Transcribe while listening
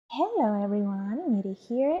Hello everyone, Miri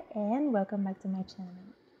here and welcome back to my channel.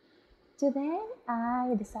 Today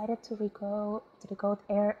I decided to record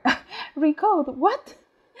air record what?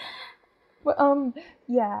 Well,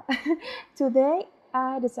 yeah. Today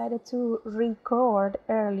I decided to record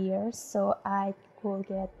earlier so I could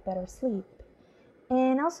get better sleep.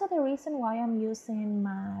 And also the reason why I'm using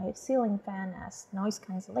my ceiling fan as noise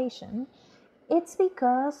cancellation, it's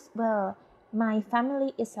because, well, my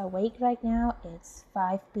family is awake right now. It's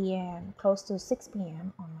 5 p.m., close to 6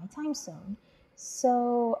 p.m. on my time zone.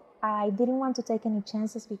 So I didn't want to take any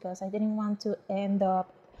chances because I didn't want to end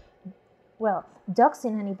up, well,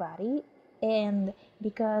 doxing anybody. And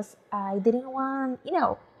because I didn't want,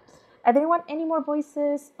 I didn't want any more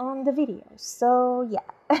voices on the video. So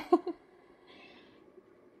yeah.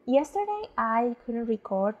 Yesterday I couldn't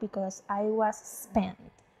record because I was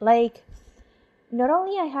spent. Like, not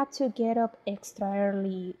only I had to get up extra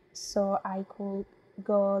early so I could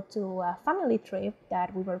go to a family trip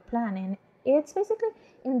that we were planning. It's basically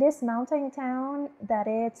in this mountain town that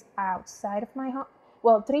it's outside of my home.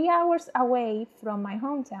 Well, 3 hours away from my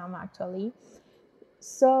hometown actually.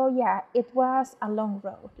 So yeah, it was a long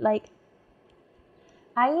road. Like,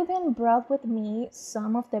 I even brought with me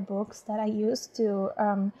some of the books that I used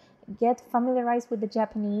to get familiarized with the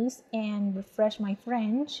Japanese and refresh my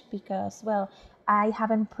French because, well, I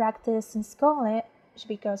haven't practiced since college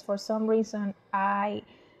because for some reason I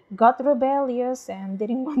got rebellious and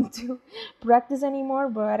didn't want to practice anymore,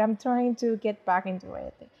 but I'm trying to get back into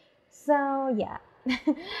it. So, yeah,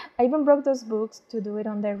 I even brought those books to do it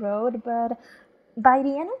on the road, but by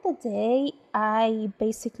the end of the day, I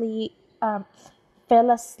basically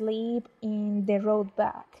fell asleep in the road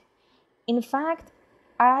back. In fact,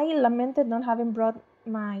 I lamented not having brought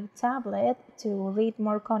my tablet to read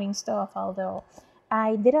more coding stuff, although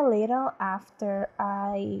I did a little after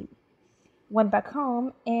I went back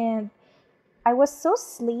home, and I was so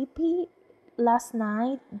sleepy last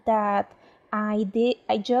night that I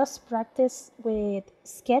just practiced with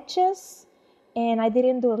sketches and I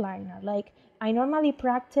didn't do liner. Like, I normally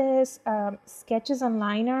practice sketches and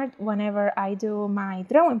liner whenever I do my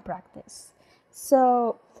drawing practice.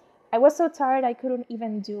 So I was so tired I couldn't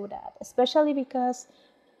even do that, especially because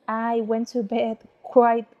I went to bed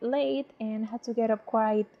quite late and had to get up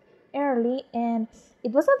quite early, and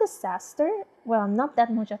it was a disaster. Well, not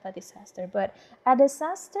that much of a disaster, but a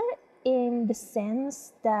disaster in the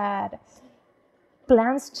sense that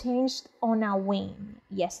plans changed on a whim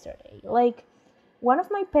yesterday. Like, one of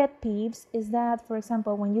my pet peeves is that, for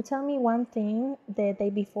example, when you tell me one thing the day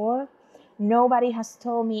before, nobody has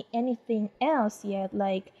told me anything else yet.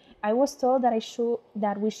 Like, I was told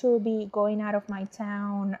that we should be going out of my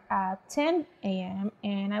town at 10 a.m.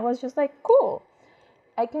 and I was just like, cool.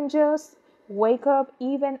 I can just wake up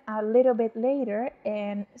even a little bit later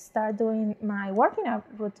and start doing my working out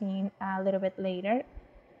routine a little bit later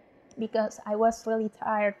because I was really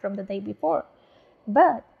tired from the day before.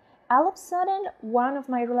 But all of a sudden, one of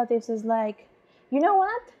my relatives is like, you know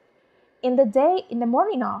what? In the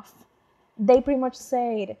morning off, they pretty much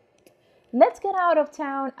said, let's get out of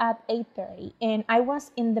town at 8:30, and I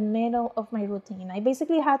was in the middle of my routine. I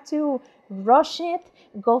basically had to rush it,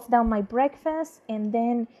 gulp down my breakfast, and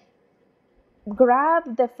then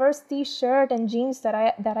grab the first t-shirt and jeans that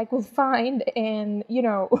I could find and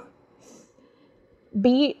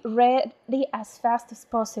be ready as fast as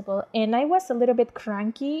possible. And I was a little bit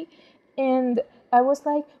cranky, and I was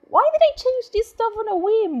like, why did I change this stuff on a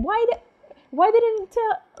whim? Why didn't you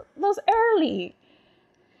tell those early?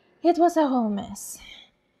 It was a whole mess.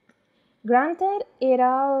 Granted, it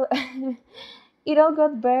all it all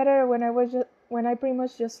got better when I pretty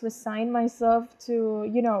much just resigned myself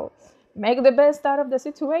to, make the best out of the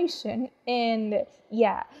situation. And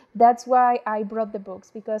yeah, that's why I brought the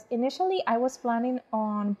books, because initially I was planning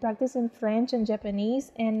on practicing French and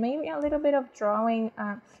Japanese and maybe a little bit of drawing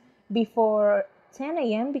before 10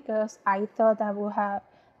 a.m. because I thought I would have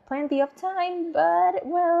plenty of time, but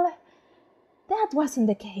well, that wasn't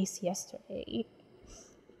the case yesterday.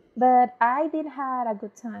 But I did had a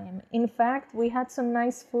good time. In fact, we had some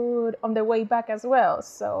nice food on the way back as well,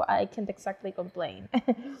 so I can't exactly complain.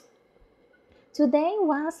 Today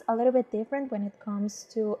was a little bit different when it comes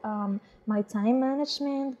to my time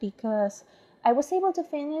management because I was able to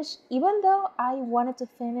finish, even though I wanted to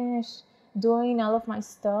finish doing all of my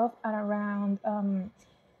stuff at around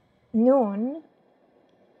noon,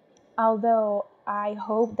 although I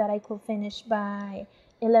hope that I could finish by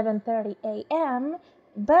 11:30 a.m.,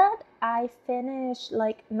 but I finished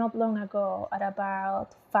like not long ago at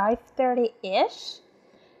about 5:30-ish.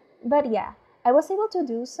 But yeah, I was able to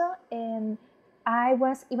do so, and I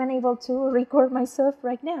was even able to record myself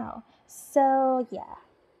right now. So yeah,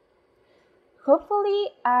 hopefully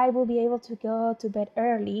I will be able to go to bed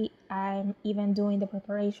early. I'm even doing the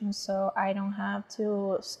preparation so I don't have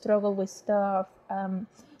to struggle with stuff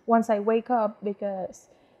once I wake up, because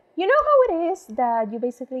you know how it is that you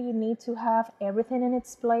basically need to have everything in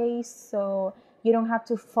its place so you don't have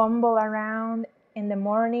to fumble around in the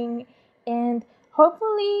morning. And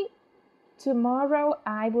hopefully tomorrow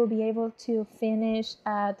I will be able to finish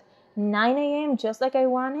at 9 a.m. just like I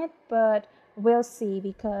wanted, but we'll see,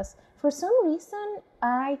 because for some reason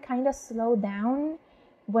I kind of slow down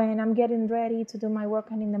when I'm getting ready to do my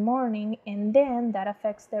workout in the morning, and then that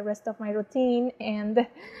affects the rest of my routine, and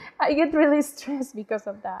I get really stressed because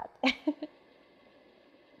of that.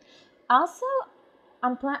 Also,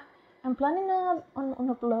 I'm planning on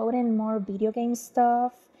uploading more video game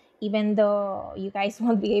stuff, even though you guys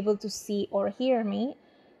won't be able to see or hear me,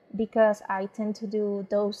 because I tend to do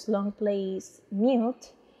those long plays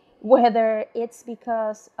mute, whether it's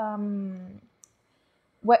because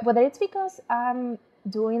whether it's because I'm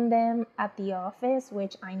doing them at the office,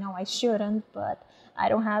 which I know I shouldn't, but I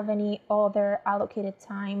don't have any other allocated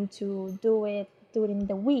time to do it during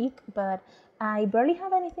the week. But I barely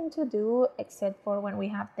have anything to do except for when we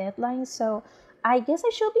have deadlines, so I guess I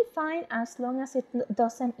should be fine as long as it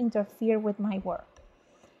doesn't interfere with my work.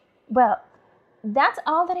 Well, that's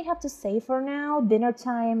all that I have to say for now. Dinner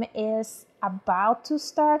time is about to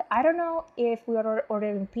start. I don't know if we are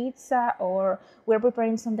ordering pizza or we're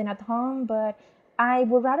preparing something at home, but I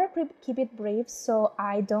would rather keep it brief so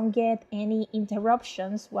I don't get any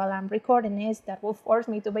interruptions while I'm recording this that will force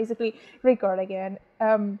me to basically record again.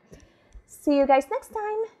 See you guys next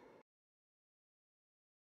time.